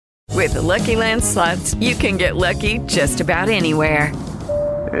With the Lucky Land Slots, you can get lucky just about anywhere.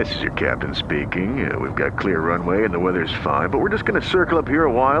 This is your captain speaking. We've got clear runway and the weather's fine, but we're just going to circle up here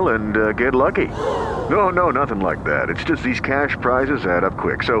a while and get lucky. No, nothing like that. It's just these cash prizes add up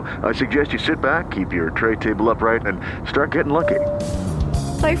quick. So I suggest you sit back, keep your tray table upright, and start getting lucky.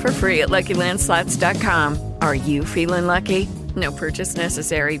 Play for free at LuckyLandSlots.com. Are you feeling lucky? No purchase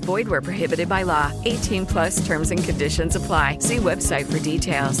necessary. Void where prohibited by law. 18 plus terms and conditions apply. See website for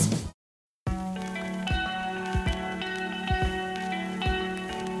details.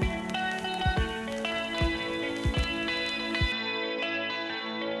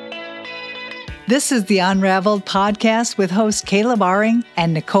 This is the Unraveled podcast with hosts Caleb Aring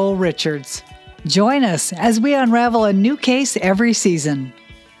and Nicole Richards. Join us as we unravel a new case every season.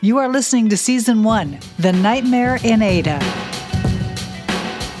 You are listening to Season 1, The Nightmare in Ada.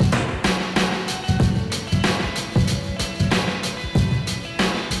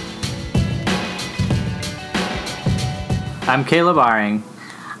 I'm Caleb Aring.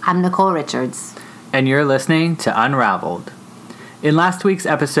 I'm Nicole Richards. And you're listening to Unraveled. In last week's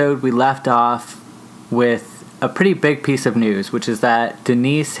episode, we left off with a pretty big piece of news, which is that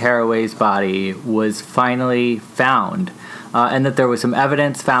Denise Haraway's body was finally found, and that there was some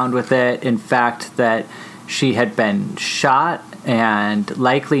evidence found with it. In fact, that she had been shot and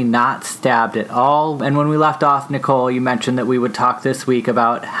likely not stabbed at all. And when we left off, Nicole, you mentioned that we would talk this week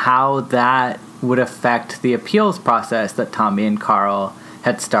about how that would affect the appeals process that Tommy and Carl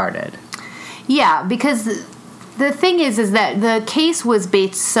had started. Yeah, because the thing is that the case was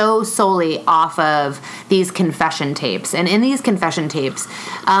based so solely off of these confession tapes. And in these confession tapes,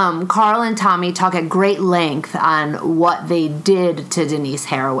 Carl and Tommy talk at great length on what they did to Denise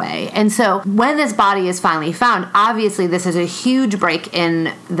Haraway. And so when this body is finally found, obviously this is a huge break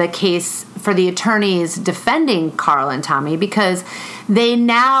in the case for the attorneys defending Carl and Tommy, because they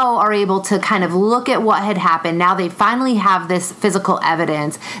now are able to kind of look at what had happened. Now they finally have this physical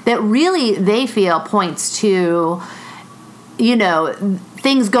evidence that really they feel points to, you know,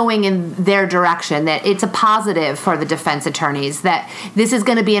 things going in their direction, that it's a positive for the defense attorneys, that this is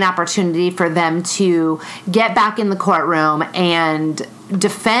going to be an opportunity for them to get back in the courtroom and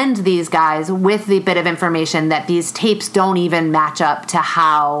defend these guys with the bit of information that these tapes don't even match up to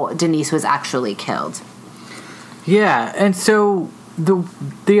how Denise was actually killed. Yeah, and so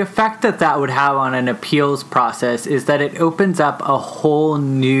the effect that would have on an appeals process is that it opens up a whole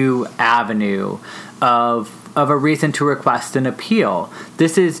new avenue of a reason to request an appeal.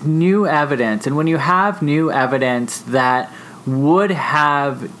 This is new evidence, and when you have new evidence that would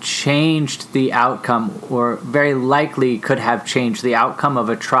have changed the outcome, or very likely could have changed the outcome of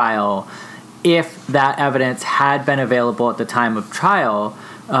a trial if that evidence had been available at the time of trial,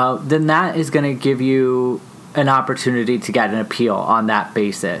 then that is going to give you an opportunity to get an appeal on that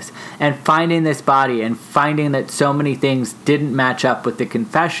basis. And finding this body and finding that so many things didn't match up with the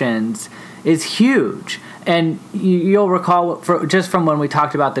confessions is huge. And you'll recall just from when we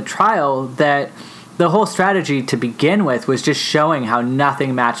talked about the trial that the whole strategy to begin with was just showing how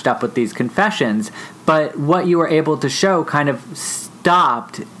nothing matched up with these confessions. But what you were able to show kind of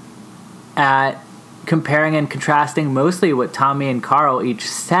stopped at comparing and contrasting mostly what Tommy and Carl each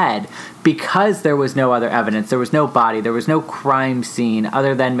said, because there was no other evidence. There was no body. There was no crime scene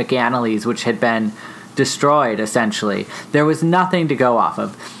other than McAnally's, which had been destroyed, essentially. There was nothing to go off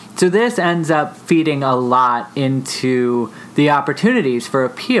of. So this ends up feeding a lot into the opportunities for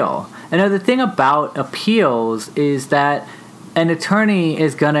appeal. And the thing about appeals is that an attorney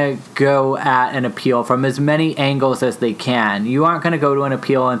is going to go at an appeal from as many angles as they can. You aren't going to go to an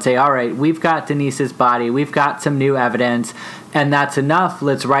appeal and say, all right, we've got Denise's body, we've got some new evidence, and that's enough.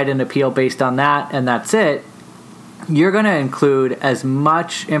 Let's write an appeal based on that, and that's it. You're going to include as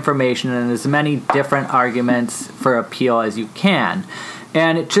much information and as many different arguments for appeal as you can.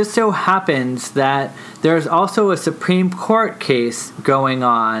 And it just so happens that there's also a Supreme Court case going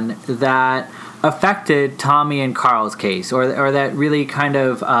on that affected Tommy and Carl's case, or that really kind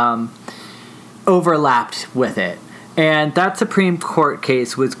of overlapped with it. And that Supreme Court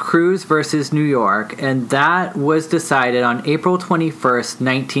case was Cruz versus New York, and that was decided on April 21st,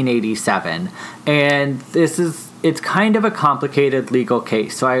 1987. And it's kind of a complicated legal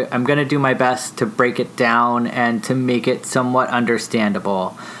case, so I'm going to do my best to break it down and to make it somewhat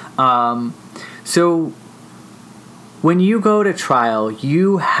understandable. So when you go to trial,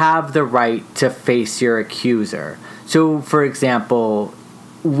 you have the right to face your accuser. So, for example,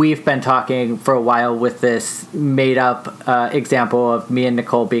 we've been talking for a while with this made-up example of me and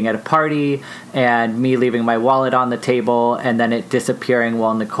Nicole being at a party and me leaving my wallet on the table and then it disappearing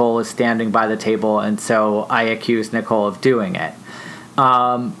while Nicole is standing by the table, and so I accuse Nicole of doing it.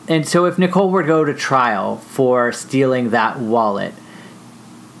 And so if Nicole were to go to trial for stealing that wallet,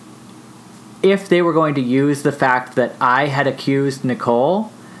 if they were going to use the fact that I had accused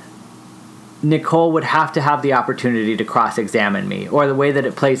Nicole would have to have the opportunity to cross-examine me. Or the way that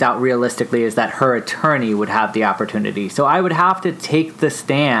it plays out realistically is that her attorney would have the opportunity. So I would have to take the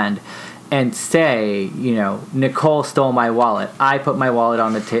stand and say, Nicole stole my wallet. I put my wallet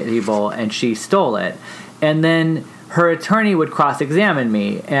on the table and she stole it. And then her attorney would cross-examine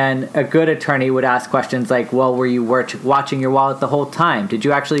me, and a good attorney would ask questions like, well, were you watching your wallet the whole time? Did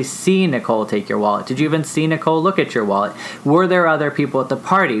you actually see Nicole take your wallet? Did you even see Nicole look at your wallet? Were there other people at the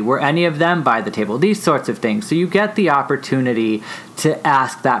party? Were any of them by the table? These sorts of things. So you get the opportunity to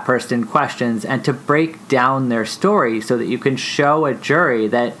ask that person questions and to break down their story so that you can show a jury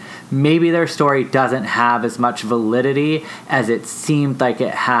that maybe their story doesn't have as much validity as it seemed like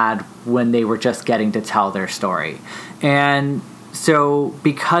it had when they were just getting to tell their story. And so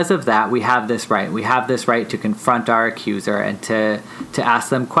because of that, we have this right. We have this right to confront our accuser and to ask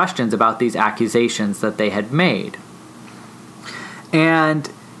them questions about these accusations that they had made. And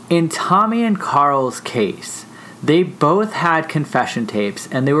in Tommy and Carl's case, they both had confession tapes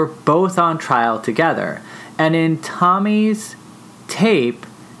and they were both on trial together. And in Tommy's tape,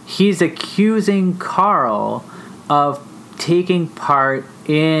 he's accusing Carl of taking part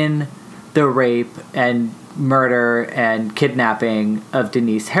in the rape and murder and kidnapping of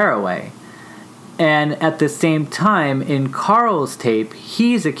Denise Haraway. And at the same time, in Carl's tape,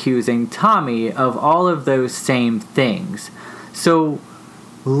 he's accusing Tommy of all of those same things. So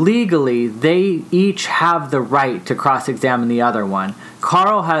legally, they each have the right to cross-examine the other one.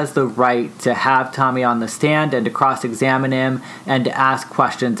 Carl has the right to have Tommy on the stand and to cross-examine him and to ask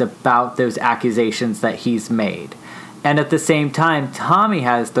questions about those accusations that he's made. And at the same time, Tommy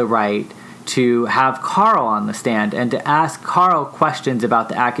has the right to have Carl on the stand and to ask Carl questions about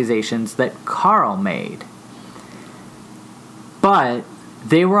the accusations that Carl made. But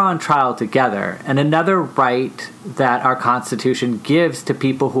they were on trial together, and another right that our Constitution gives to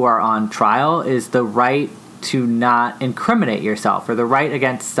people who are on trial is the right to not incriminate yourself, or the right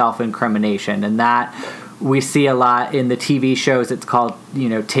against self-incrimination. And that we see a lot in the TV shows. It's called,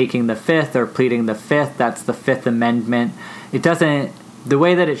 taking the fifth or pleading the fifth. That's the Fifth Amendment. The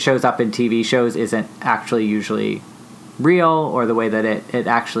way that it shows up in TV shows isn't actually usually real, or the way that it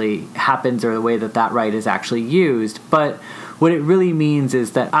actually happens, or the way that right is actually used. But what it really means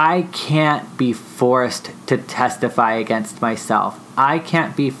is that I can't be forced to testify against myself. I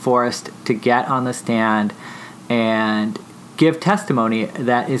can't be forced to get on the stand and give testimony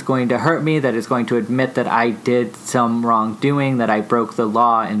that is going to hurt me, that is going to admit that I did some wrongdoing, that I broke the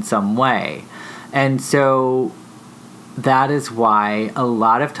law in some way. And so that is why a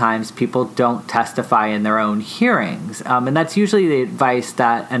lot of times people don't testify in their own hearings. And that's usually the advice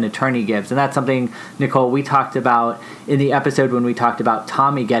that an attorney gives. And that's something, Nicole, we talked about in the episode when we talked about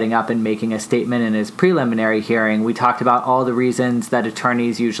Tommy getting up and making a statement in his preliminary hearing. We talked about all the reasons that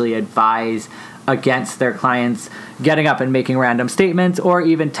attorneys usually advise against their clients getting up and making random statements or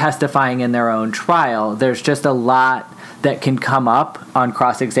even testifying in their own trial. There's just a lot that can come up on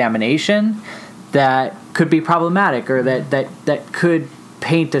cross-examination that could be problematic, or that could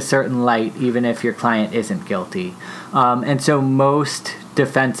paint a certain light even if your client isn't guilty. And so most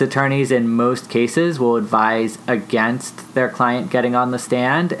defense attorneys in most cases will advise against their client getting on the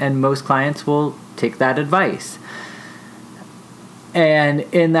stand, and most clients will take that advice. And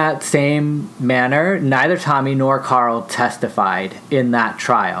in that same manner, neither Tommy nor Carl testified in that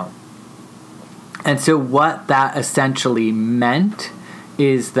trial. And so what that essentially meant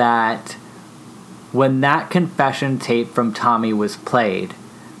is that when that confession tape from Tommy was played,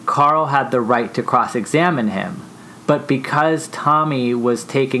 Carl had the right to cross-examine him. But because Tommy was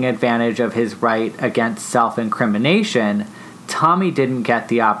taking advantage of his right against self-incrimination, Tommy didn't get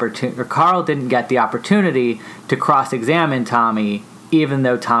the opportunity, or Carl didn't get the opportunity to cross-examine Tommy, even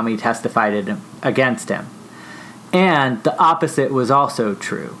though Tommy testified against him. And the opposite was also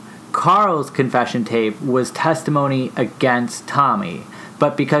true. Carl's confession tape was testimony against Tommy,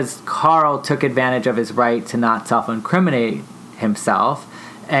 but because Carl took advantage of his right to not self-incriminate himself,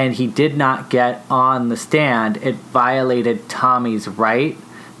 and he did not get on the stand, it violated Tommy's right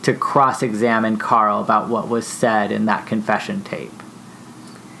to cross-examine Carl about what was said in that confession tape.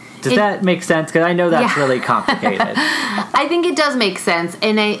 Does that make sense? Because I know that's really complicated. I think it does make sense,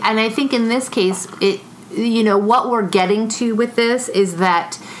 and I think in this case, what we're getting to with this is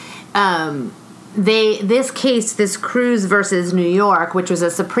that this Cruz versus New York, which was a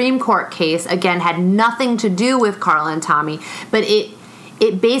Supreme Court case, again had nothing to do with Carl and Tommy, but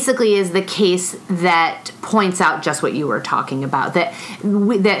it basically is the case that points out just what you were talking about, that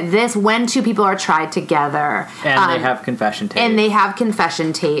this, when two people are tried together and they have confession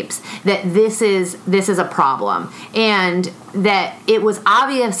tapes, that this is a problem, and that it was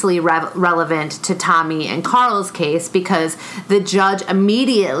obviously relevant to Tommy and Carl's case because the judge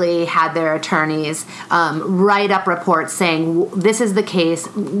immediately had their attorneys write up reports saying, this is the case,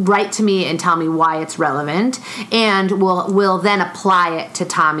 write to me and tell me why it's relevant, and we'll then apply it to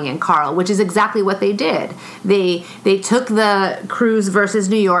Tommy and Carl, which is exactly what they did. They took the Cruz versus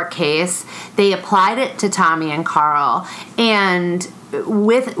New York case, they applied it to Tommy and Carl, and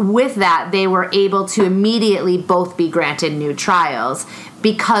with that, they were able to immediately both be granted new trials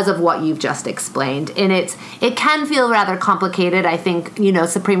because of what you've just explained. And it can feel rather complicated. I think,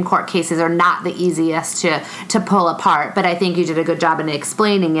 Supreme Court cases are not the easiest to pull apart, but I think you did a good job in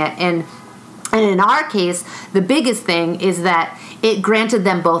explaining it. And in our case, the biggest thing is that it granted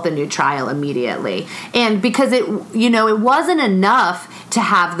them both a new trial immediately. And because it wasn't enough to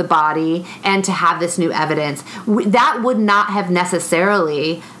have the body and to have this new evidence, that would not have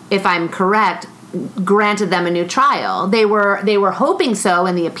necessarily, if I'm correct, granted them a new trial. They were hoping so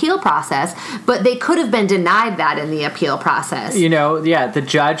in the appeal process, but they could have been denied that in the appeal process. The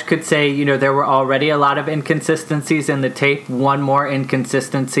judge could say, there were already a lot of inconsistencies in the tape. One more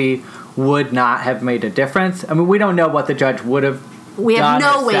inconsistency would not have made a difference. I mean, we don't know what the judge would have We have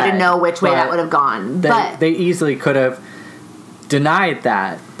no way to know which way that would have gone. But they easily could have denied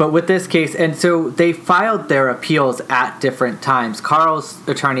that. But with this case, and so they filed their appeals at different times. Carl's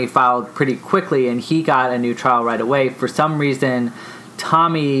attorney filed pretty quickly, and he got a new trial right away. For some reason,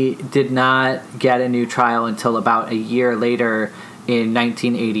 Tommy did not get a new trial until about a year later in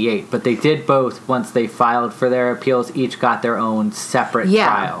 1988. But they did both once they filed for their appeals. Each got their own separate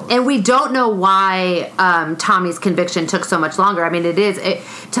trials. And we don't know why Tommy's conviction took so much longer. I mean,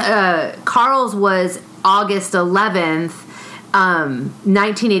 Carl's was August 11th,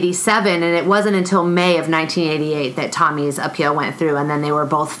 1987, and it wasn't until May of 1988 that Tommy's appeal went through, and then they were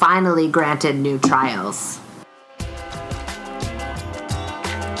both finally granted new trials.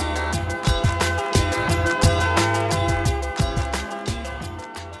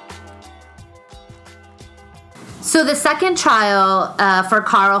 So the second trial for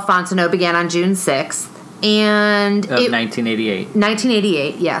Carl Fontenot began on June 6th. And 1988.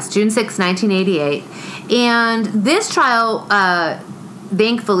 1988, yes. June 6th, 1988. And this trial,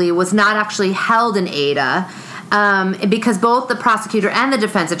 thankfully, was not actually held in Ada because both the prosecutor and the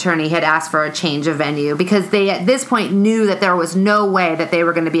defense attorney had asked for a change of venue because they, at this point, knew that there was no way that they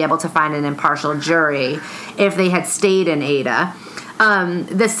were going to be able to find an impartial jury if they had stayed in Ada.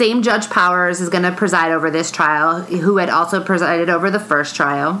 The same Judge Powers is going to preside over this trial, who had also presided over the first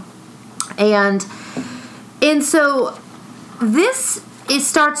trial. And so it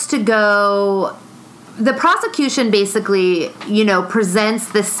starts to go, the prosecution basically,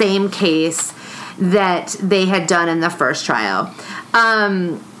 presents the same case that they had done in the first trial.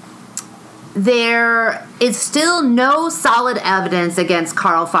 There is still no solid evidence against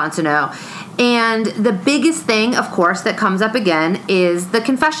Carl Fontenot. And the biggest thing, of course, that comes up again is the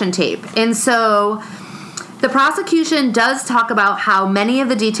confession tape. And so the prosecution does talk about how many of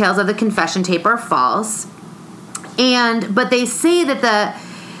the details of the confession tape are false. But they say that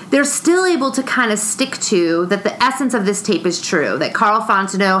they're still able to kind of stick to that the essence of this tape is true, that Carl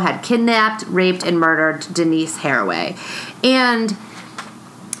Fontenot had kidnapped, raped, and murdered Denise Haraway. And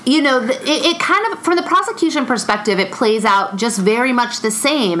it kind of, from the prosecution perspective, it plays out just very much the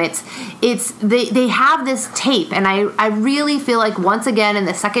same. They have this tape, and I really feel like once again in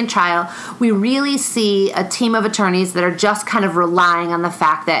the second trial, we really see a team of attorneys that are just kind of relying on the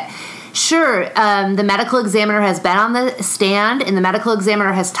fact that, sure, the medical examiner has been on the stand, and the medical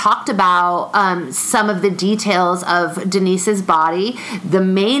examiner has talked about some of the details of Denise's body, the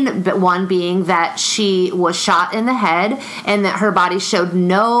main one being that she was shot in the head and that her body showed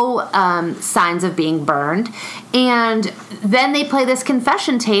no signs of being burned. And then they play this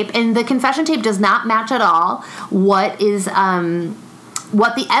confession tape, and the confession tape does not match at all what the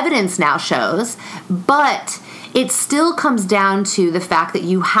evidence now shows, but it still comes down to the fact that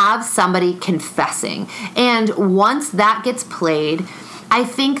you have somebody confessing. And once that gets played, I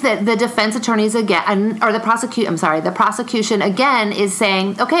think that the defense attorneys again, or the prosecution again is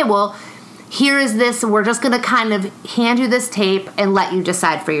saying, okay, well, here is this, we're just going to kind of hand you this tape and let you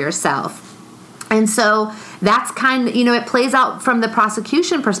decide for yourself. And so that's kind of, it plays out from the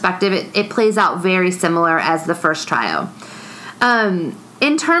prosecution perspective, it plays out very similar as the first trial.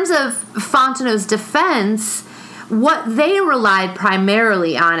 In terms of Fontenot's defense, what they relied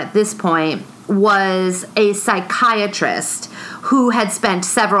primarily on at this point was a psychiatrist who had spent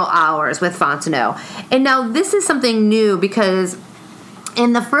several hours with Fontenot. And now this is something new because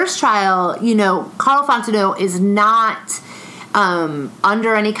in the first trial, Carl Fontenot is not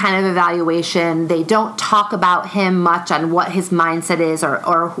under any kind of evaluation. They don't talk about him much on what his mindset is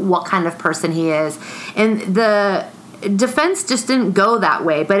or what kind of person he is. And the defense just didn't go that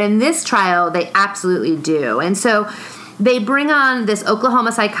way. But in this trial, they absolutely do. And so they bring on this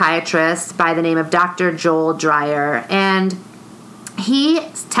Oklahoma psychiatrist by the name of Dr. Joel Dreyer, and he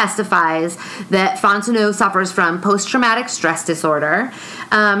testifies that Fontenot suffers from post-traumatic stress disorder.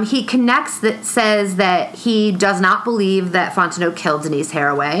 He says that he does not believe that Fontenot killed Denise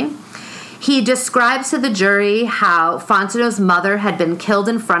Haraway. He describes to the jury how Fontenot's mother had been killed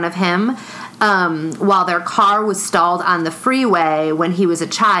in front of him while their car was stalled on the freeway when he was a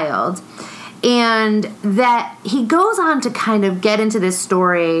child. And that he goes on to kind of get into this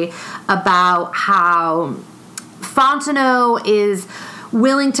story about how Fontenot is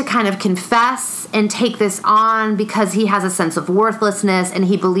willing to kind of confess and take this on because he has a sense of worthlessness and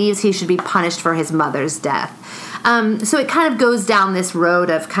he believes he should be punished for his mother's death. So it kind of goes down this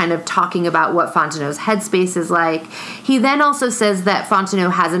road of kind of talking about what Fontenot's headspace is like. He then also says that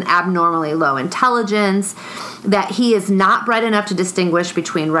Fontenot has an abnormally low intelligence, that he is not bright enough to distinguish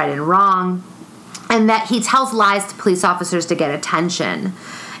between right and wrong, and that he tells lies to police officers to get attention.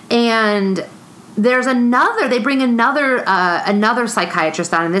 And they bring another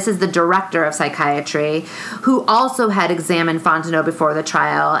psychiatrist on, and this is the director of psychiatry, who also had examined Fontenot before the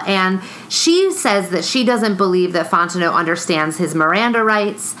trial. And she says that she doesn't believe that Fontenot understands his Miranda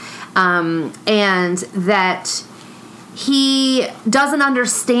rights, and that he doesn't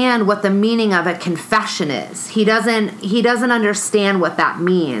understand what the meaning of a confession is. He doesn't understand what that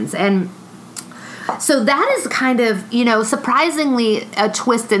means. And so that is kind of, surprisingly a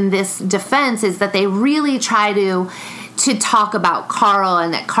twist in this defense is that they really try to talk about Carl,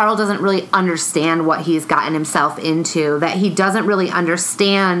 and that Carl doesn't really understand what he's gotten himself into, that he doesn't really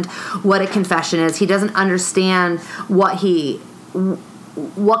understand what a confession is. He doesn't understand what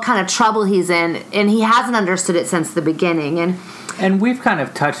kind of trouble he's in, and he hasn't understood it since the beginning. And we've kind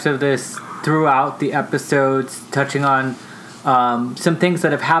of touched on this throughout the episodes, touching on some things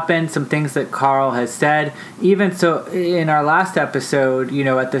that have happened, some things that Carl has said. Even so, in our last episode,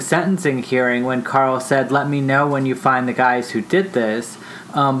 at the sentencing hearing, when Carl said, "Let me know when you find the guys who did this,"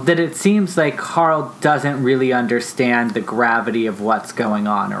 that it seems like Carl doesn't really understand the gravity of what's going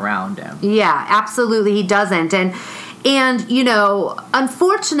on around him. Yeah, absolutely, he doesn't. And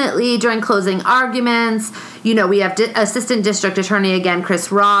unfortunately, during closing arguments, we have Assistant District Attorney again,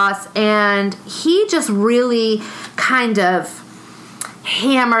 Chris Ross, and he just really kind of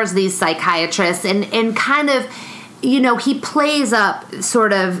hammers these psychiatrists and kind of, he plays up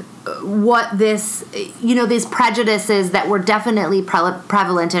sort of what this, these prejudices that were definitely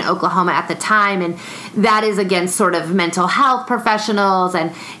prevalent in Oklahoma at the time, and that is against sort of mental health professionals,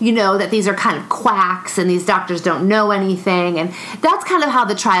 and that these are kind of quacks and these doctors don't know anything, and that's kind of how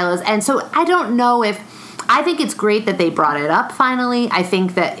the trial is. And so I think it's great that they brought it up finally. I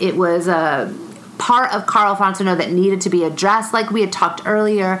think that it was a part of Carl Fontenot that needed to be addressed. Like we had talked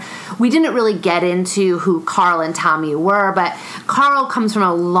earlier, we didn't really get into who Carl and Tommy were, but Carl comes from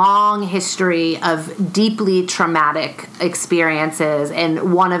a long history of deeply traumatic experiences,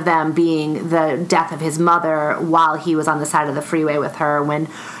 and one of them being the death of his mother while he was on the side of the freeway with her when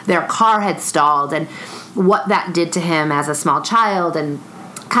their car had stalled, and what that did to him as a small child, and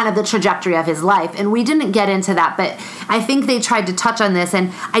kind of the trajectory of his life. And we didn't get into that, but I think they tried to touch on this,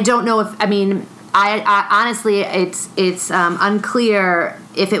 and I don't know if, I honestly, it's unclear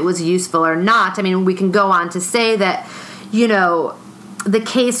if it was useful or not. We can go on to say that, the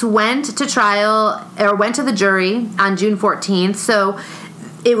case went to trial, or went to the jury on June 14th, so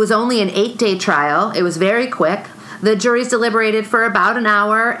it was only an 8-day trial. It was very quick. The juries deliberated for about an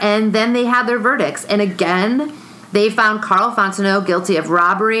hour, and then they had their verdicts. And again, they found Carl Fontenot guilty of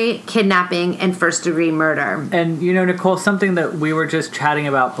robbery, kidnapping, and first-degree murder. And, Nicole, something that we were just chatting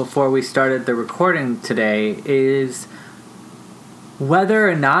about before we started the recording today is whether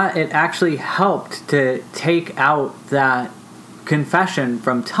or not it actually helped to take out that confession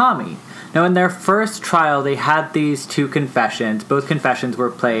from Tommy. Now, in their first trial, they had these two confessions. Both confessions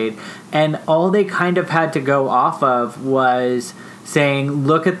were played, and all they kind of had to go off of was saying,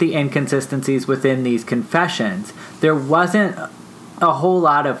 look at the inconsistencies within these confessions. There wasn't a whole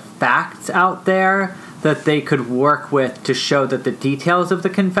lot of facts out there that they could work with to show that the details of the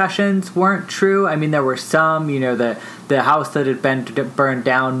confessions weren't true. I mean, there were some, the house that had been burned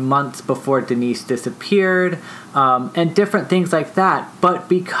down months before Denise disappeared, and different things like that. But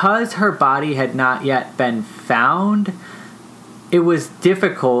because her body had not yet been found, it was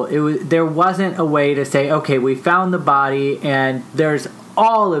difficult. There wasn't a way to say, okay, we found the body and there's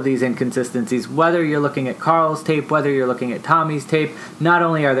all of these inconsistencies. Whether you're looking at Carl's tape, whether you're looking at Tommy's tape, not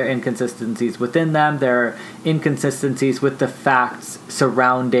only are there inconsistencies within them, there are inconsistencies with the facts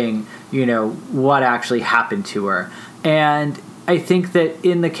surrounding, what actually happened to her. And I think that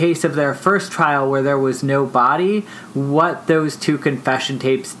in the case of their first trial where there was no body, what those two confession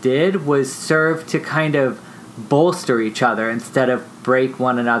tapes did was serve to kind of bolster each other instead of break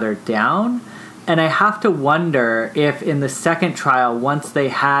one another down. And I have to wonder if in the second trial, once they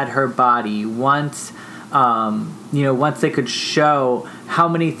had her body, once they could show how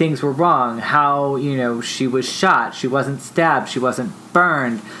many things were wrong, how, she was shot, she wasn't stabbed, she wasn't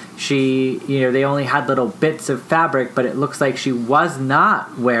burned, they only had little bits of fabric, but it looks like she was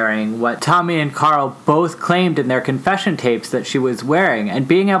not wearing what Tommy and Carl both claimed in their confession tapes that she was wearing. And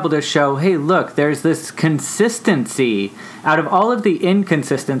being able to show, hey, look, there's this consistency. Out of all of the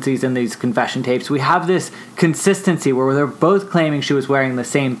inconsistencies in these confession tapes, we have this consistency where they're both claiming she was wearing the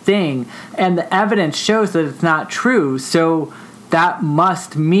same thing, and the evidence shows that it's not true, so that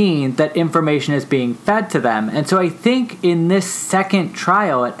must mean that information is being fed to them. And so I think in this second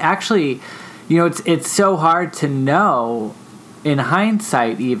trial, it actually, it's so hard to know in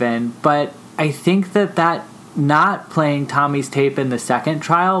hindsight even, but I think that not playing Tommy's tape in the second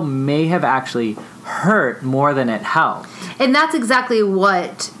trial may have actually hurt more than it helped. And that's exactly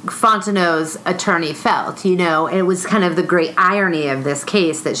what Fontenot's attorney felt, It was kind of the great irony of this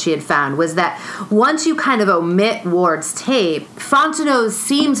case that she had found was that once you kind of omit Ward's tape, Fontenot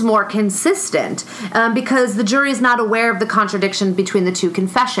seems more consistent because the jury is not aware of the contradiction between the two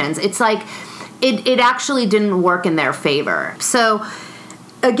confessions. It's like it actually didn't work in their favor. So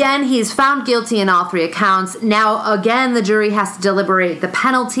again, he's found guilty in all three accounts. Now, again, the jury has to deliberate the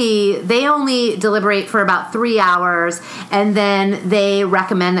penalty. They only deliberate for about 3 hours, and then they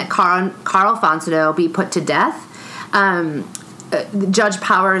recommend that Carl Fontenot be put to death. Judge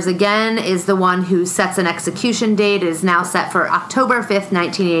Powers, again, is the one who sets an execution date. It is now set for October 5th,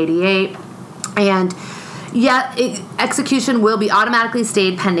 1988. And execution will be automatically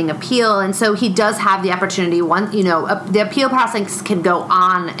stayed pending appeal, and so he does have the opportunity. The appeal process can go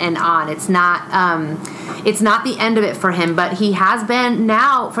on and on. It's not the end of it for him, but he has been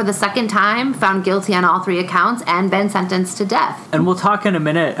now for the second time found guilty on all three accounts and been sentenced to death. And we'll talk in a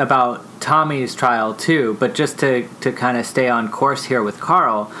minute about Tommy's trial too, but just to kind of stay on course here with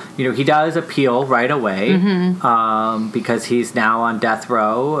Carl, he does appeal right away, because he's now on death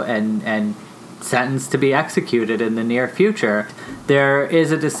row and sentenced to be executed in the near future. There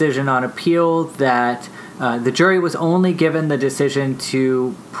is a decision on appeal that the jury was only given the decision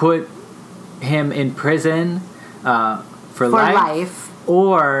to put him in prison for life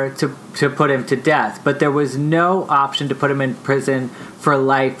or to put him to death, but there was no option to put him in prison for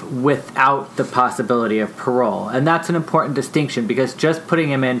life without the possibility of parole. And that's an important distinction, because just putting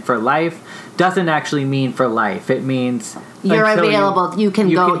him in for life doesn't actually mean for life. It means you're available, you can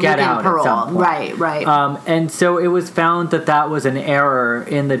get out parole. At some point. Right. And so it was found that was an error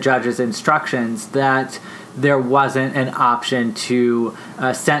in the judge's instructions, that there wasn't an option to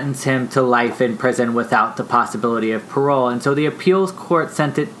sentence him to life in prison without the possibility of parole. And so the appeals court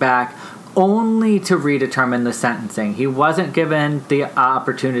sent it back only to redetermine the sentencing. He wasn't given the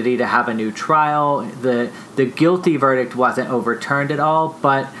opportunity to have a new trial. The guilty verdict wasn't overturned at all,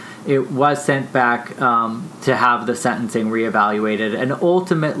 but it was sent back to have the sentencing reevaluated. And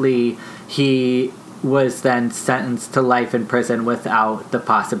ultimately, he was then sentenced to life in prison without the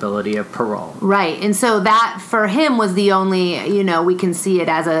possibility of parole. Right, and so that for him was the only, we can see it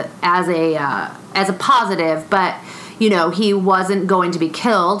as a positive, but he wasn't going to be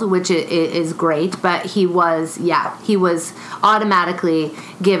killed, which is great, but he was automatically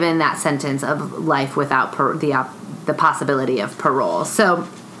given that sentence of life without the possibility of parole. So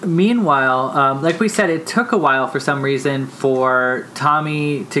meanwhile, like we said, it took a while for some reason for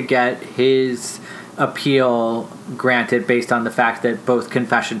Tommy to get his appeal granted based on the fact that both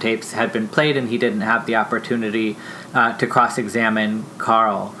confession tapes had been played and he didn't have the opportunity to cross-examine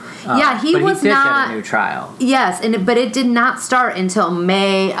Carl. He did get a new trial. Yes, but it did not start until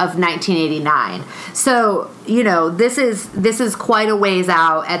May of 1989. So, this is quite a ways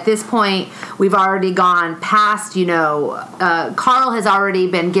out. At this point, we've already gone past, Carl has already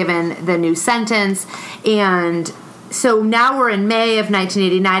been given the new sentence, and So now we're in May of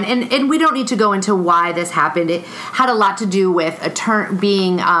 1989, and we don't need to go into why this happened. It had a lot to do with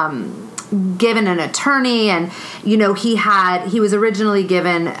being given an attorney, and he was originally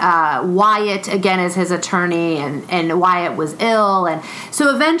given Wyatt again as his attorney, and Wyatt was ill, and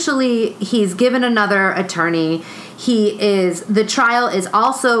so eventually he's given another attorney. The trial is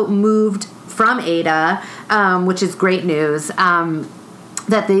also moved from Ada, which is great news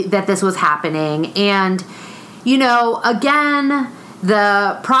that this was happening. And again,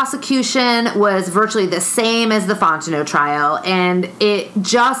 the prosecution was virtually the same as the Fontenot trial, and it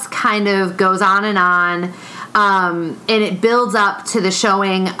just kind of goes on, and it builds up to the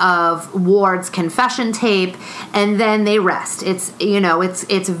showing of Ward's confession tape, and then they rest. It's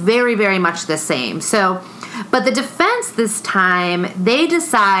very, very much the same. So, but the defense this time, they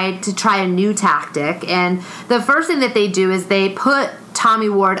decide to try a new tactic, and the first thing that they do is they put Tommy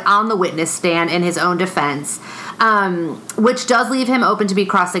Ward on the witness stand in his own defense, which does leave him open to be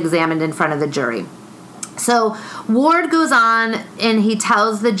cross-examined in front of the jury. So Ward goes on and he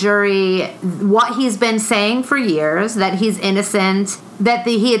tells the jury what he's been saying for years, that he's innocent, that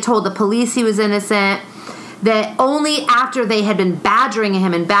he had told the police he was innocent, that only after they had been badgering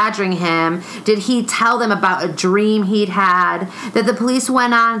him did he tell them about a dream he'd had, that the police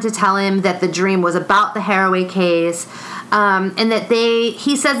went on to tell him that the dream was about the Haraway case, and that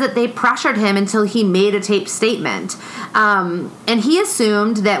he says that they pressured him until he made a taped statement. And he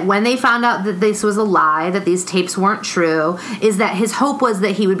assumed that when they found out that this was a lie, that these tapes weren't true, is that his hope was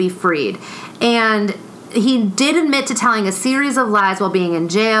that he would be freed. And he did admit to telling a series of lies while being in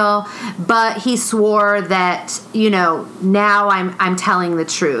jail, but he swore that, now I'm telling the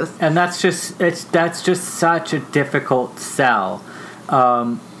truth. And that's just such a difficult sell.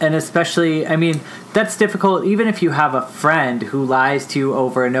 And especially, that's difficult even if you have a friend who lies to you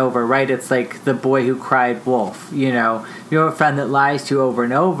over and over, right? It's like the boy who cried wolf, you have a friend that lies to you over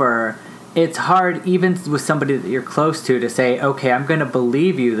and over. It's hard, even with somebody that you're close to say, okay, I'm going to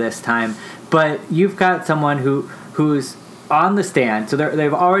believe you this time. But you've got someone who's on the stand, so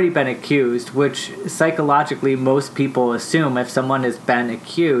they've already been accused, which psychologically most people assume if someone has been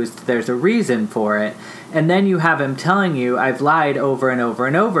accused, there's a reason for it. And then you have him telling you, I've lied over and over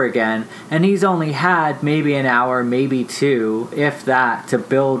and over again, and he's only had maybe an hour, maybe two, if that, to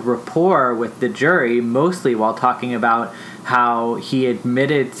build rapport with the jury, mostly while talking about how he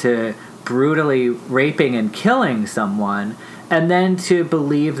admitted to brutally raping and killing someone. And then to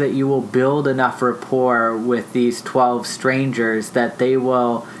believe that you will build enough rapport with these 12 strangers that they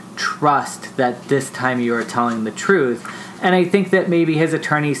will trust that this time you are telling the truth. And I think that maybe his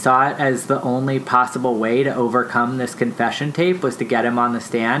attorney saw it as the only possible way to overcome this confession tape was to get him on the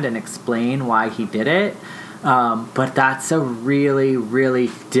stand and explain why he did it. But that's a really, really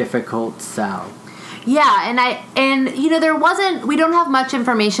difficult sell. Yeah, we don't have much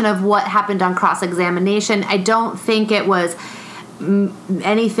information of what happened on cross-examination. I don't think it was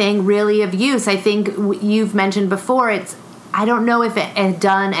anything really of use. I think you've mentioned before, I don't know if it had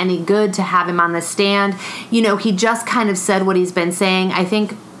done any good to have him on the stand. He just kind of said what he's been saying. I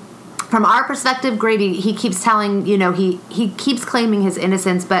think from our perspective, Grady, he keeps telling, he keeps claiming his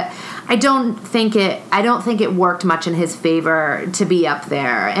innocence, but I don't think it worked much in his favor to be up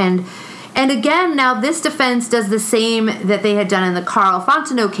there. And again, now this defense does the same that they had done in the Carl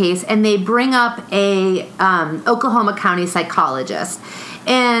Fontenot case, and they bring up a Oklahoma County psychologist.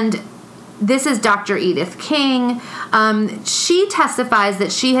 And this is Dr. Edith King. She testifies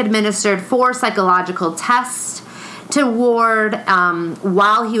that she had administered 4 psychological tests to Ward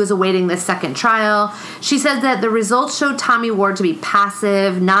while he was awaiting the second trial. She says that the results showed Tommy Ward to be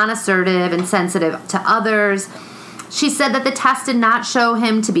passive, non-assertive, and sensitive to others. She said that the test did not show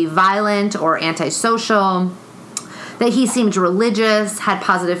him to be violent or antisocial, that he seemed religious, had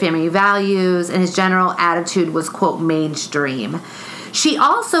positive family values, and his general attitude was, quote, mainstream. She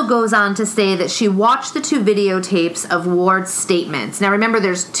also goes on to say that she watched the 2 videotapes of Ward's statements. Now remember,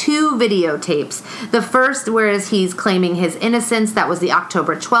 there's 2 videotapes. The first, whereas he's claiming his innocence, that was the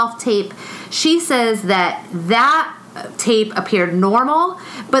October 12th tape. She says that tape appeared normal,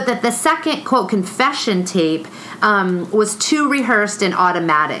 but that the second, quote, confession tape was too rehearsed and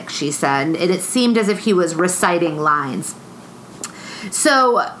automatic, she said, and it seemed as if he was reciting lines.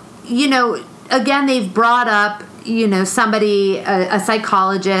 So, again, they've brought up, somebody, a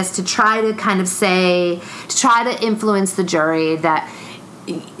psychologist, to try to try to influence the jury that,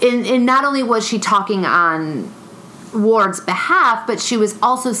 and not only was she talking on Ward's behalf, but she was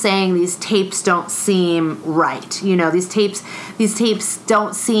also saying these tapes don't seem right. You know, these tapes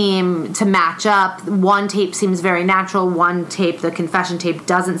don't seem to match up. One tape seems very natural. One tape, the confession tape,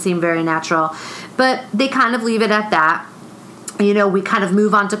 doesn't seem very natural. But they kind of leave it at that. You know, we kind of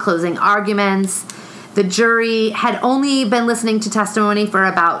move on to closing arguments. The jury had only been listening to testimony for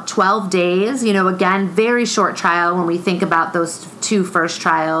about 12 days. You know, again, very short trial when we think about those two first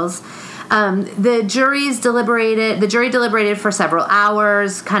trials. The jury deliberated for several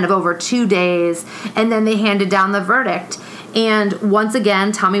hours, kind of over 2 days, and then they handed down the verdict. And once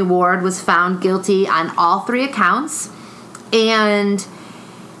again, Tommy Ward was found guilty on all 3 accounts. And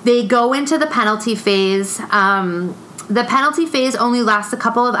they go into the penalty phase. The penalty phase only lasts a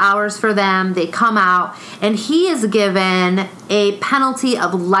couple of hours for them. They come out, and he is given a penalty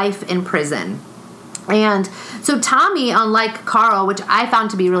of life in prison. And so Tommy, unlike Carl, which I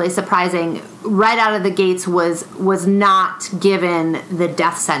found to be really surprising, right out of the gates was not given the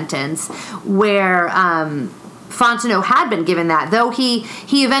death sentence, where Fontenot had been given that. Though he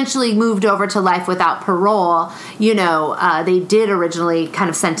eventually moved over to life without parole, you know, they did originally kind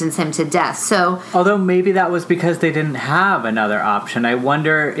of sentence him to death. So, although maybe that was because they didn't have another option. I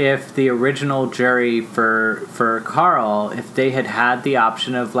wonder if the original jury for Carl, if they had the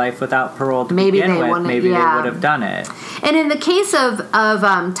option of life without parole to begin with, maybe they would have done it. And in the case of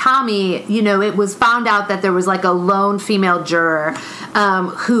Tommy, you know, it was found out that there was like a lone female juror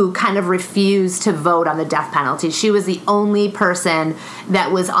who kind of refused to vote on the death penalty. She was the only person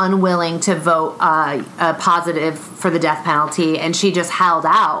that was unwilling to vote positive for the death penalty, and she just held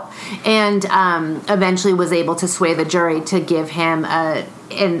out and eventually was able to sway the jury to give him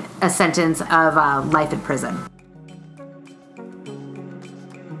a sentence of life in prison.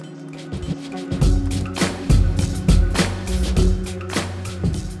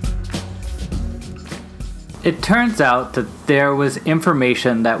 It turns out that there was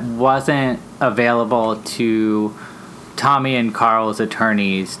information that wasn't available to Tommy and Carl's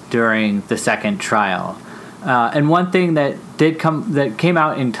attorneys during the second trial. And one thing that came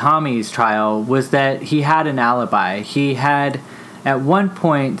out in Tommy's trial was that he had an alibi. He had at one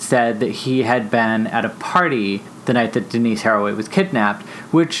point said that he had been at a party the night that Denise Haraway was kidnapped,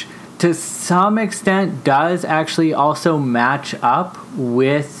 which to some extent does actually also match up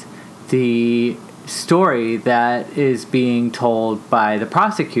with the story that is being told by the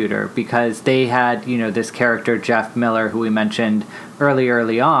prosecutor, because they had, you know, this character Jeff Miller, who we mentioned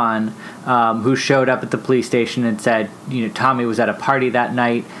early on, who showed up at the police station and said, you know, Tommy was at a party that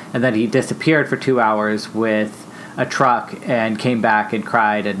night and then he disappeared for 2 hours with a truck and came back and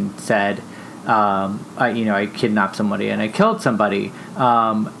cried and said, I kidnapped somebody and I killed somebody.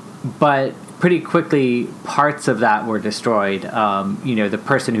 But pretty quickly, parts of that were destroyed. The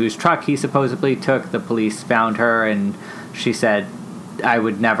person whose truck he supposedly took, the police found her, and she said, I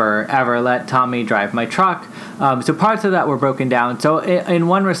would never, ever let Tommy drive my truck. So parts of that were broken down. So in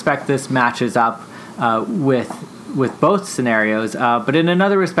one respect, this matches up with both scenarios. But in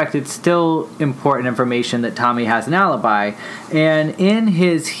another respect, it's still important information that Tommy has an alibi. And in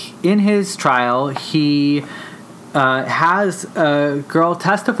his trial, he has a girl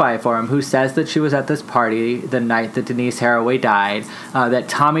testify for him who says that she was at this party the night that Denise Haraway died, that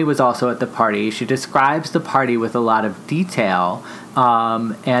Tommy was also at the party. She describes the party with a lot of detail,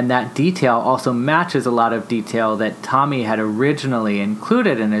 and that detail also matches a lot of detail that Tommy had originally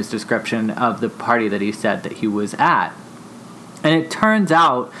included in his description of the party that he said that he was at. And it turns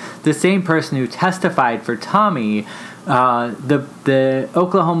out the same person who testified for Tommy, the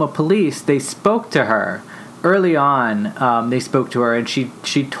Oklahoma police, they spoke to her. Early on, they spoke to her, and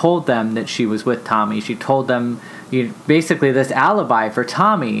she told them that she was with Tommy. She told them basically this alibi for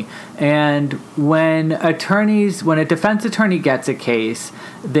Tommy. And when a defense attorney gets a case,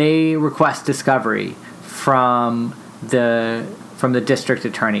 they request discovery from the district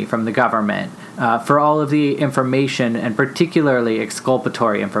attorney, from the government, for all of the information, and particularly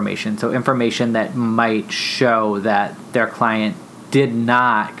exculpatory information, so information that might show that their client did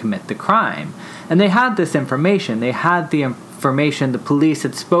not commit the crime. And they had this information. They had the information. The police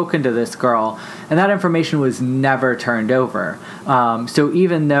had spoken to this girl, and that information was never turned over. So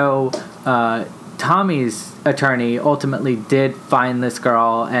even though Tommy's attorney ultimately did find this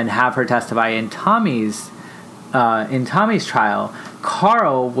girl and have her testify in Tommy's trial,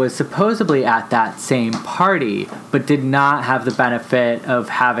 Carl was supposedly at that same party, but did not have the benefit of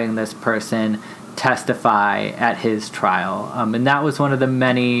having this person testify at his trial. And that was one of the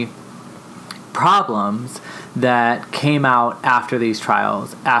many problems that came out after these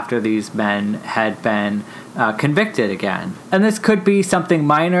trials, after these men had been convicted again. And this could be something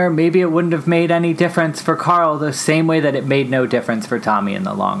minor. Maybe it wouldn't have made any difference for Carl the same way that it made no difference for Tommy in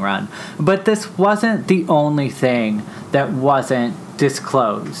the long run. But this wasn't the only thing that wasn't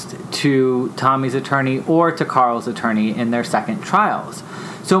disclosed to Tommy's attorney or to Carl's attorney in their second trials.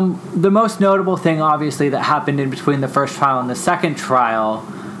 So the most notable thing, obviously, that happened in between the first trial and the second trial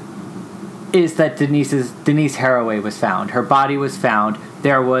is that Denise Haraway was found. Her body was found.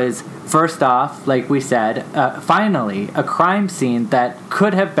 There was, first off, like we said, finally, a crime scene that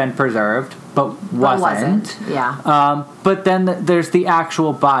could have been preserved, but wasn't. Yeah. But then there's the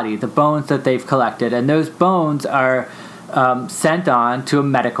actual body, the bones that they've collected, and those bones are sent on to a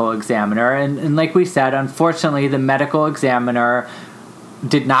medical examiner. And like we said, unfortunately, the medical examiner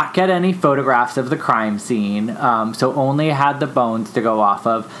did not get any photographs of the crime scene, so only had the bones to go off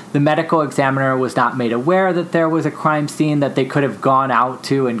of. The medical examiner was not made aware that there was a crime scene, that they could have gone out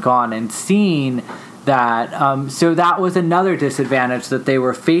to and gone and seen that. So that was another disadvantage that they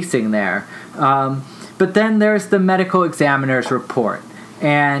were facing there. But then there's the medical examiner's report.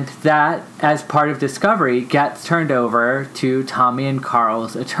 And that, as part of discovery, gets turned over to Tommy and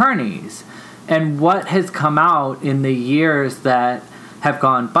Carl's attorneys. And what has come out in the years that have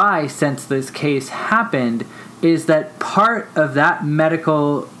gone by since this case happened is that part of that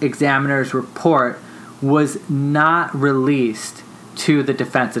medical examiner's report was not released to the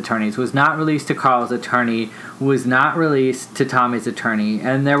defense attorneys, was not released to Carl's attorney, was not released to Tommy's attorney.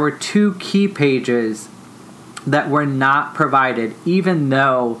 And there were 2 key pages that were not provided, even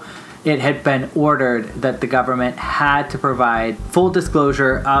though it had been ordered that the government had to provide full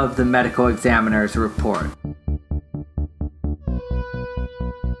disclosure of the medical examiner's report.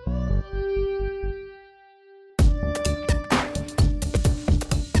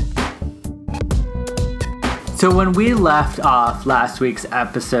 So when we left off last week's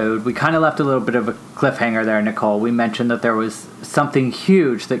episode, we kind of left a little bit of a cliffhanger there, Nicole. We mentioned that there was something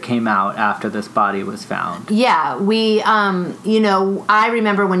huge that came out after this body was found. Yeah, we, I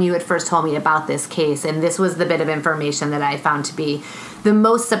remember when you had first told me about this case, and this was the bit of information that I found to be the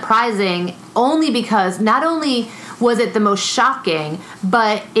most surprising, only because not only was it the most shocking,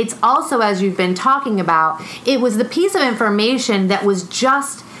 but it's also, as you've been talking about, it was the piece of information that was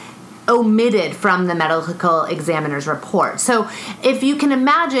just omitted from the medical examiner's report. So if you can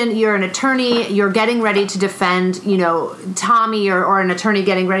imagine, you're an attorney, you're getting ready to defend, Tommy or an attorney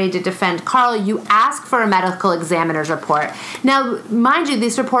getting ready to defend Carl, you ask for a medical examiner's report. Now, mind you,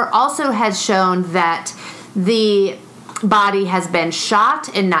 this report also has shown that the body has been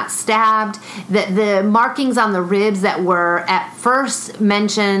shot and not stabbed, that the markings on the ribs that were at first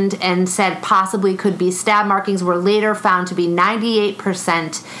mentioned and said possibly could be stab markings were later found to be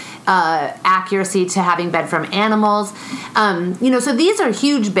 98% accuracy to having been from animals. So these are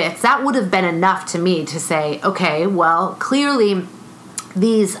huge bits. That would have been enough to me to say, okay, well, clearly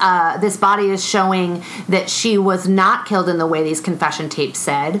this body is showing that she was not killed in the way these confession tapes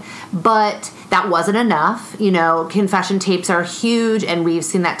said, but that wasn't enough. Confession tapes are huge, and we've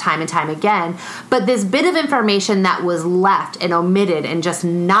seen that time and time again. But this bit of information that was left and omitted and just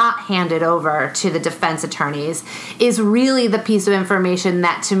not handed over to the defense attorneys is really the piece of information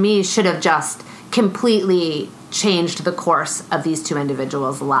that, to me, should have just completely changed the course of these 2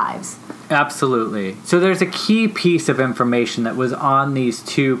 individuals' lives. Absolutely. So there's a key piece of information that was on these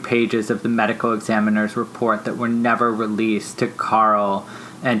 2 pages of the medical examiner's report that were never released to Carl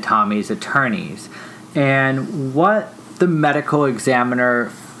and Tommy's attorneys. And what the medical examiner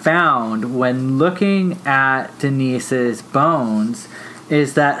found when looking at Denise's bones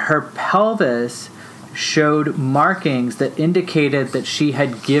is that her pelvis showed markings that indicated that she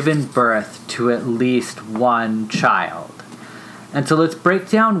had given birth to at least 1 child. And so let's break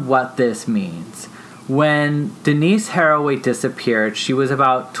down what this means. When Denise Haraway disappeared, she was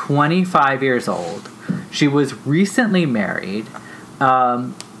about 25 years old. She was recently married,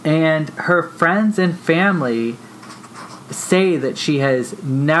 and her friends and family say that she has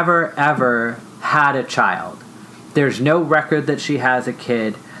never, ever had a child. There's no record that she has a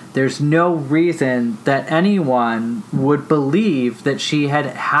kid. There's no reason that anyone would believe that she had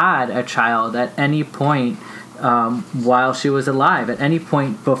had a child at any point while she was alive, at any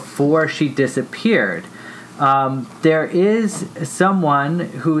point before she disappeared. There is someone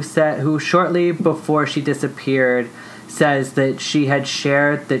who shortly before she disappeared says that she had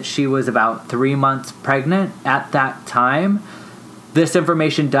shared that she was about 3 months pregnant at that time. This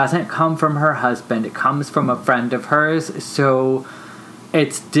information doesn't come from her husband. It comes from a friend of hers. So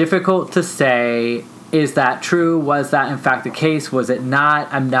it's difficult to say, is that true? Was that in fact the case? Was it not?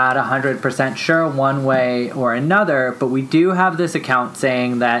 I'm not 100% sure one way or another, but we do have this account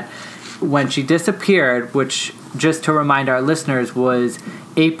saying that when she disappeared, which, just to remind our listeners, was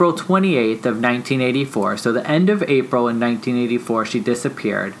April 28th of 1984. So the end of April in 1984, she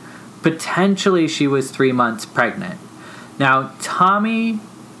disappeared. Potentially, she was 3 months pregnant. Now, Tommy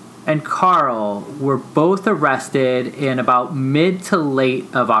and Carl were both arrested in about mid to late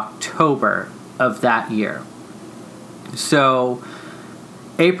of October of that year. So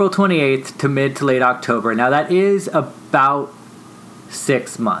April 28th to mid to late October. Now, that is about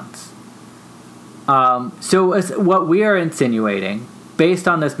 6 months. So as what we are insinuating, based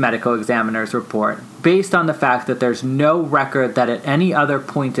on this medical examiner's report, based on the fact that there's no record that at any other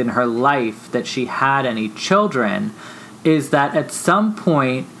point in her life that she had any children, is that at some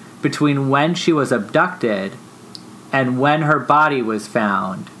point between when she was abducted and when her body was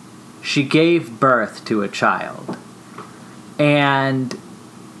found, she gave birth to a child. And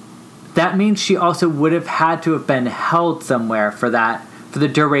that means she also would have had to have been held somewhere for the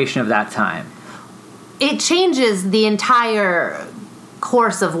duration of that time. It changes the entire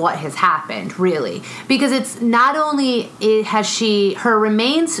course of what has happened, really, because it's not only her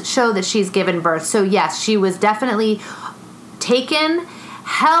remains show that she's given birth. So yes, she was definitely taken,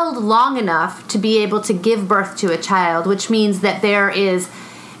 held long enough to be able to give birth to a child, which means that there is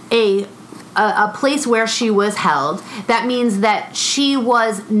a place where she was held. That means that she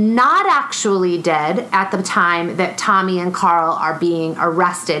was not actually dead at the time that Tommy and Carl are being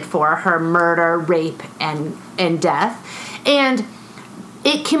arrested for her murder, rape, and death. And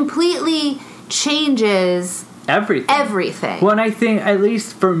it completely changes everything. Well, and I think, at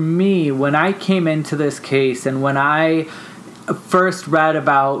least for me, when I came into this case and when I first read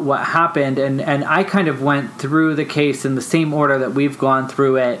about what happened, and I kind of went through the case in the same order that we've gone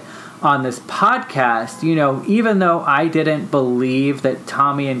through it on this podcast, even though I didn't believe that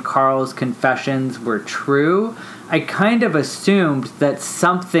Tommy and Carl's confessions were true, I kind of assumed that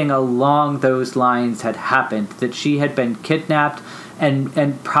something along those lines had happened, that she had been kidnapped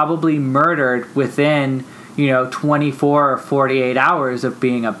and probably murdered within 24 or 48 hours of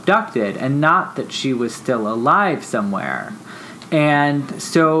being abducted, and not that she was still alive somewhere. And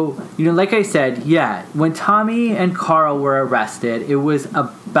so, like I said, when Tommy and Carl were arrested, it was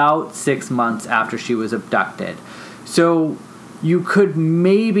about 6 months after she was abducted. So you could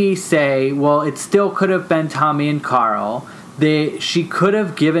maybe say, well, it still could have been Tommy and Carl. She could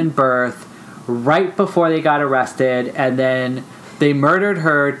have given birth right before they got arrested, and then they murdered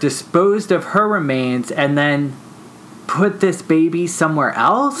her, disposed of her remains, and then put this baby somewhere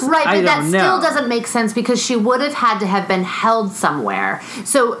else? Right, but that still doesn't make sense because she would have had to have been held somewhere.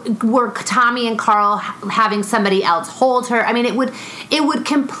 So were Tommy and Carl having somebody else hold her? I mean, it would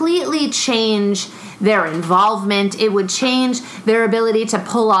completely change their involvement. It would change their ability to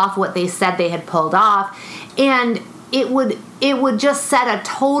pull off what they said they had pulled off. And it would just set a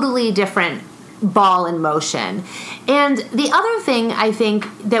totally different ball in motion. And the other thing I think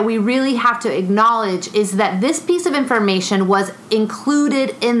that we really have to acknowledge is that this piece of information was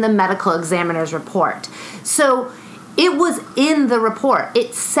included in the medical examiner's report. So it was in the report.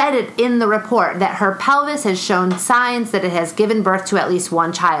 It said it in the report that her pelvis has shown signs that it has given birth to at least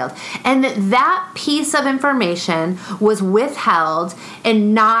one child. And that piece of information was withheld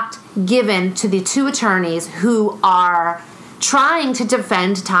and not given to the two attorneys who are trying to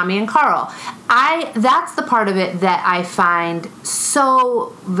defend Tommy and Carl. That's the part of it that I find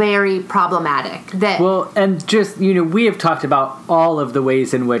so very problematic. And just, we have talked about all of the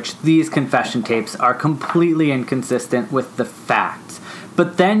ways in which these confession tapes are completely inconsistent with the facts.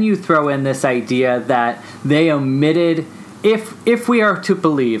 But then you throw in this idea that they omitted, if we are to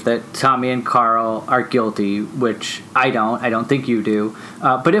believe that Tommy and Carl are guilty, which I don't think you do,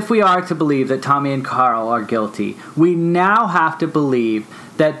 but if we are to believe that Tommy and Carl are guilty, we now have to believe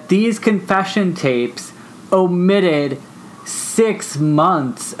that these confession tapes omitted 6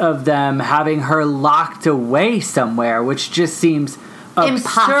 months of them having her locked away somewhere, which just seems absurd.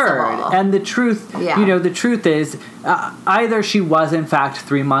 Impossible. And the truth, the truth is, either she was in fact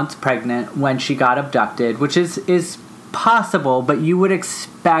 3 months pregnant when she got abducted, which is possible, but you would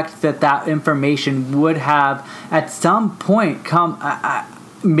expect that information would have at some point come.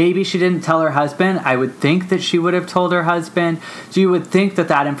 Maybe she didn't tell her husband. I would think that she would have told her husband. So you would think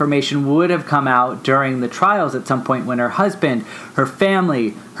that information would have come out during the trials at some point when her husband, her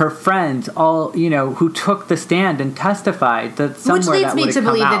family, her friends, all, who took the stand and testified, that somewhere that would have come out. Which leads me to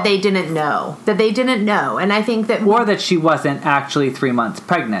believe that they didn't know. And I think that... Or that she wasn't actually 3 months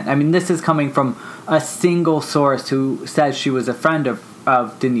pregnant. I mean, this is coming from a single source who says she was a friend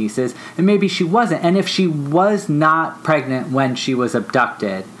of Denise's, and maybe she wasn't. And if she was not pregnant when she was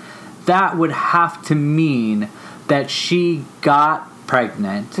abducted, that would have to mean that she got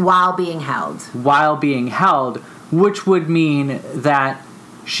pregnant while being held, which would mean that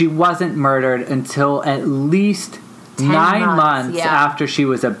she wasn't murdered until at least 9 months after she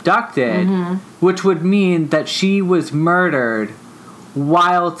was abducted, which would mean that she was murdered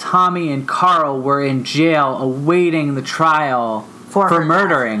while Tommy and Carl were in jail awaiting the trial for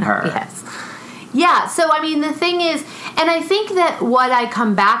murdering her. Yes. Yeah, so I mean, the thing is, and I think that what I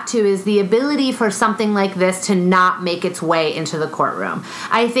come back to is the ability for something like this to not make its way into the courtroom.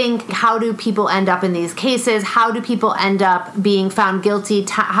 I think, how do people end up in these cases? How do people end up being found guilty?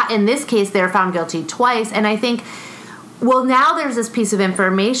 In this case, they're found guilty twice, and I think, well, now there's this piece of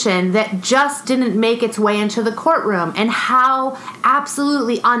information that just didn't make its way into the courtroom, and how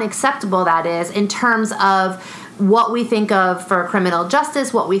absolutely unacceptable that is in terms of what we think of for criminal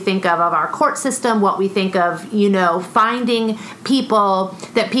justice, what we think of our court system, what we think of, finding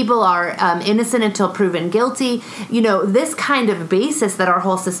people are innocent until proven guilty. This kind of basis that our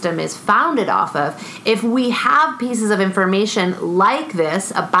whole system is founded off of. If we have pieces of information like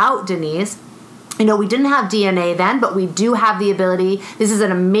this about Denise, we didn't have DNA then, but we do have the ability. This is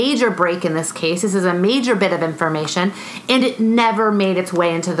a major break in this case. This is a major bit of information, and it never made its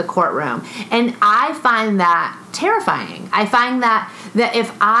way into the courtroom. And I find that terrifying. I find that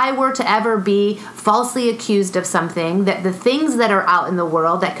if I were to ever be falsely accused of something, that the things that are out in the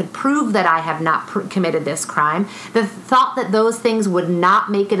world that could prove that I have not committed this crime, the thought that those things would not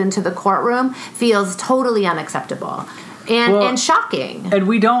make it into the courtroom feels totally unacceptable. And shocking. And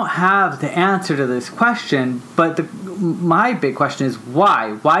we don't have the answer to this question, but my big question is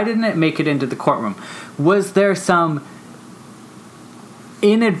why? Why didn't it make it into the courtroom? Was there some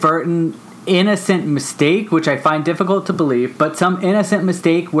inadvertent, innocent mistake, which I find difficult to believe, but some innocent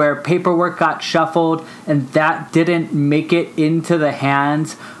mistake where paperwork got shuffled and that didn't make it into the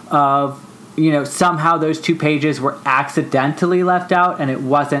hands of, somehow those 2 pages were accidentally left out and it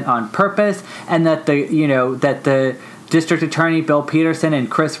wasn't on purpose, and that the District Attorney Bill Peterson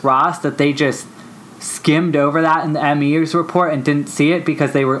and Chris Ross, that they just skimmed over that in the ME's report and didn't see it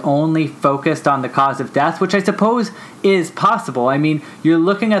because they were only focused on the cause of death, which I suppose is possible. I mean, you're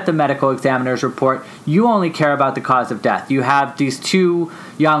looking at the medical examiner's report. You only care about the cause of death. You have these 2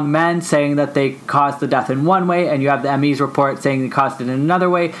 young men saying that they caused the death in one way, and you have the ME's report saying they caused it in another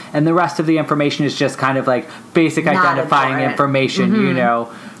way, and the rest of the information is just kind of like basic identifying information,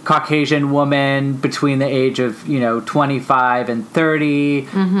 Caucasian woman between the age of, 25 and 30,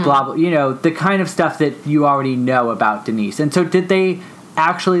 blah, blah, the kind of stuff that you already know about Denise. And so did they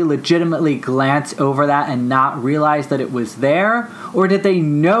actually legitimately glance over that and not realize that it was there? Or did they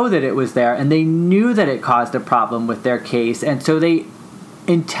know that it was there and they knew that it caused a problem with their case, and so they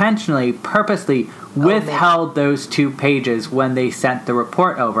intentionally, purposely withheld those 2 pages when they sent the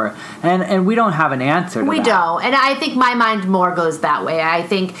report over? And we don't have an answer to that. We don't. And I think my mind more goes that way.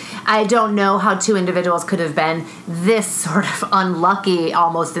 I don't know how 2 individuals could have been this sort of unlucky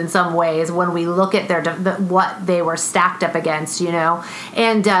almost in some ways when we look at what they were stacked up against,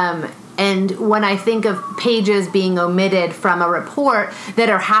 And when I think of pages being omitted from a report that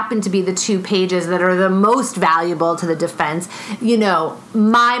happen to be the 2 pages that are the most valuable to the defense,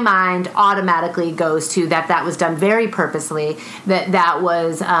 my mind automatically goes to that was done very purposely, that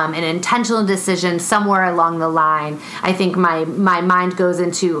was an intentional decision somewhere along the line. I think my mind goes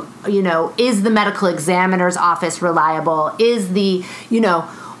into, is the medical examiner's office reliable? Is the,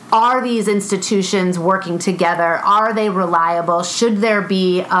 are these institutions working together? Are they reliable? Should there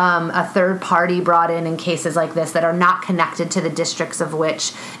be a third party brought in cases like this that are not connected to the districts of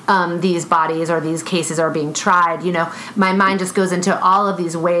which these bodies or these cases are being tried? My mind just goes into all of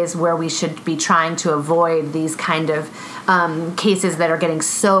these ways where we should be trying to avoid these kind of cases that are getting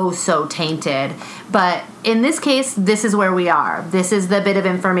so tainted. But in this case, this is where we are. This is the bit of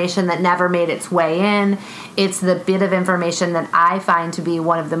information that never made its way in. It's the bit of information that I find to be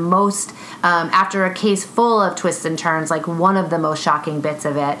one of the most, after a case full of twists and turns, like one of the most shocking bits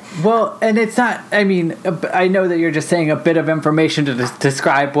of it. Well, and it's not, I know that you're just saying a bit of information to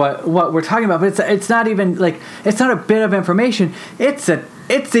describe what we're talking about, but it's not even it's not a bit of information. It's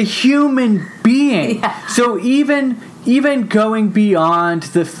a human being. Yeah. So even going beyond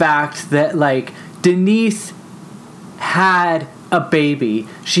the fact that Denise had a baby.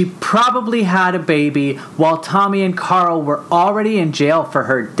 She probably had a baby while Tommy and Carl were already in jail for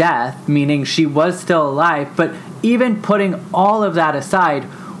her death, meaning she was still alive. But even putting all of that aside,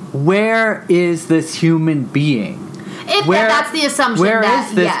 where is this human being? That's the assumption. Where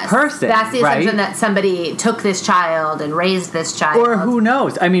is this person? That's the assumption that somebody took this child and raised this child. Or who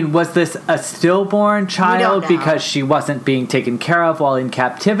knows? Was this a stillborn child because she wasn't being taken care of while in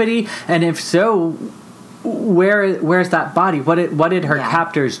captivity? And if so, where's that body? What did her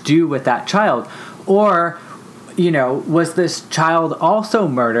captors do with that child? Or, was this child also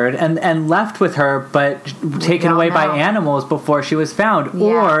murdered and left with her, but taken away by animals before she was found? Yeah.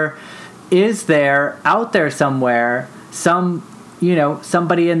 Or is there out there somewhere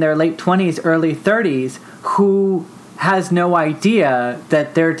somebody in their late 20s, early 30s who has no idea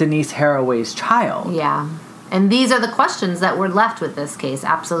that they're Denise Haraway's child? Yeah. And these are the questions that were left with this case.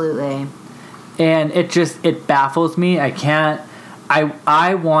 Absolutely. And it baffles me.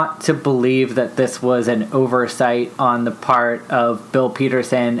 I want to believe that this was an oversight on the part of Bill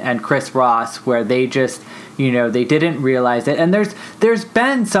Peterson and Chris Ross, where they just, they didn't realize it. And there's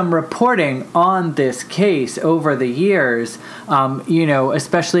been some reporting on this case over the years,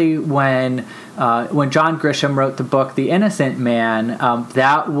 especially when John Grisham wrote the book The Innocent Man.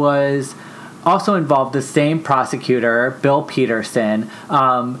 That was also involved the same prosecutor, Bill Peterson.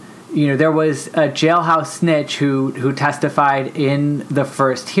 There was a jailhouse snitch who testified in the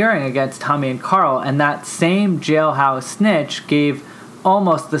first hearing against Tommy and Carl, and that same jailhouse snitch gave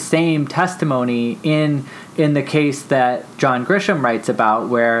almost the same testimony in the case that John Grisham writes about,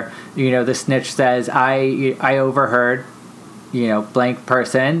 where the snitch says, I overheard blank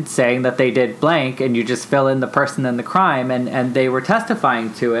person saying that they did blank, and you just fill in the person and the crime, and they were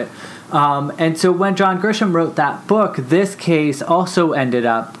testifying to it. And so when John Grisham wrote that book, this case also ended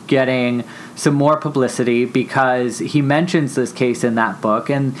up getting some more publicity because he mentions this case in that book.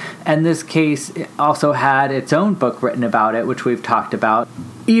 And this case also had its own book written about it, which we've talked about.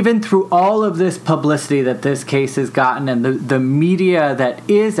 Even through all of this publicity that this case has gotten and the media that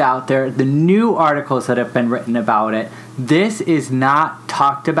is out there, the new articles that have been written about it, this is not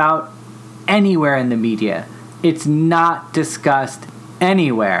talked about anywhere in the media. It's not discussed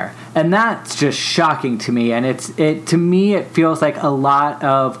anywhere. And that's just shocking to me. And to me, it feels like a lot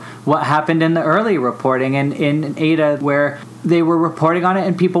of what happened in the early reporting in Ada, where they were reporting on it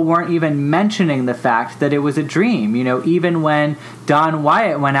and people weren't even mentioning the fact that it was a dream. Even when Don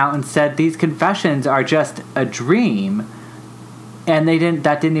Wyatt went out and said these confessions are just a dream, and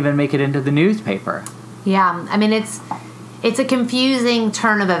that didn't even make it into the newspaper. Yeah, I mean, it's a confusing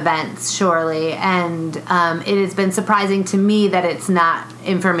turn of events, surely, and it has been surprising to me that it's not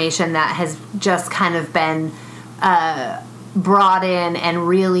information that has just kind of been brought in and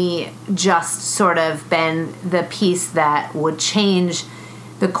really just sort of been the piece that would change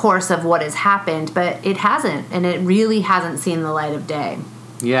the course of what has happened, but it hasn't, and it really hasn't seen the light of day.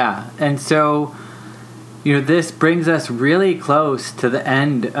 Yeah, and so this brings us really close to the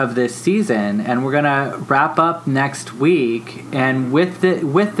end of this season, and we're going to wrap up next week. And with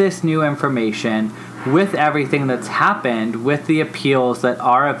this new information, with everything that's happened, with the appeals that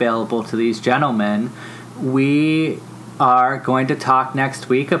are available to these gentlemen, we are going to talk next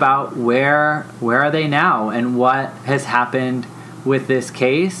week about where are they now and what has happened with this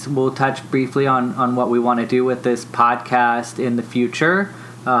case. We'll touch briefly on what we want to do with this podcast in the future.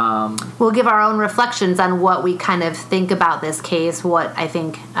 We'll give our own reflections on what we kind of think about this case, what I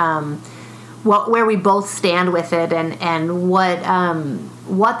think, where we both stand with it, and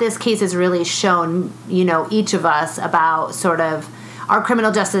what this case has really shown, each of us about sort of our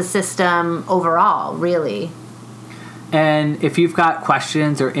criminal justice system overall, really. And if you've got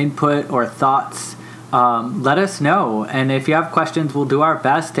questions or input or thoughts, let us know. And if you have questions, we'll do our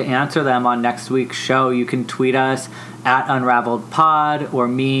best to answer them on next week's show. You can tweet us at UnraveledPod, or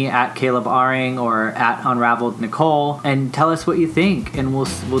me at Caleb Aring, or at Unraveled Nicole, and tell us what you think, and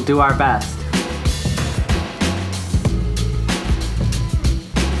we'll do our best.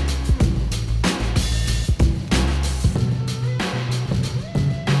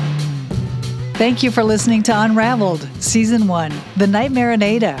 Thank you for listening to Unraveled, Season 1, The Nightmare in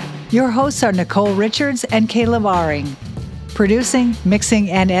Ada. Your hosts are Nicole Richards and Caleb Aring. Producing,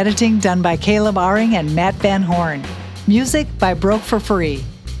 mixing, and editing done by Caleb Aring and Matt Van Horn. Music by Broke for Free.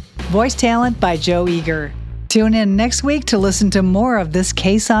 Voice talent by Joe Eager. Tune in next week to listen to more of this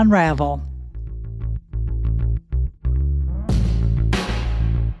case unravel.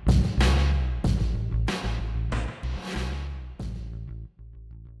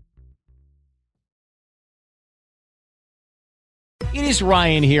 It is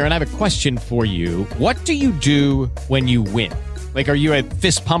Ryan here, and I have a question for you. What do you do when you win? Like, are you a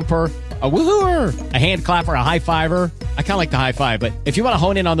fist pumper, a woohooer, a hand clapper, a high fiver? I kind of like the high five, but if you want to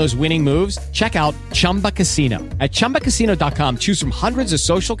hone in on those winning moves, check out Chumba Casino. At ChumbaCasino.com, choose from hundreds of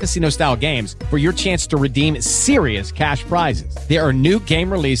social casino-style games for your chance to redeem serious cash prizes. There are new game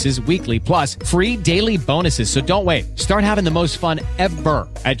releases weekly, plus free daily bonuses, so don't wait. Start having the most fun ever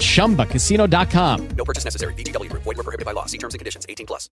at ChumbaCasino.com. No purchase necessary. VGW Group. Void where prohibited by law. See terms and conditions. 18+.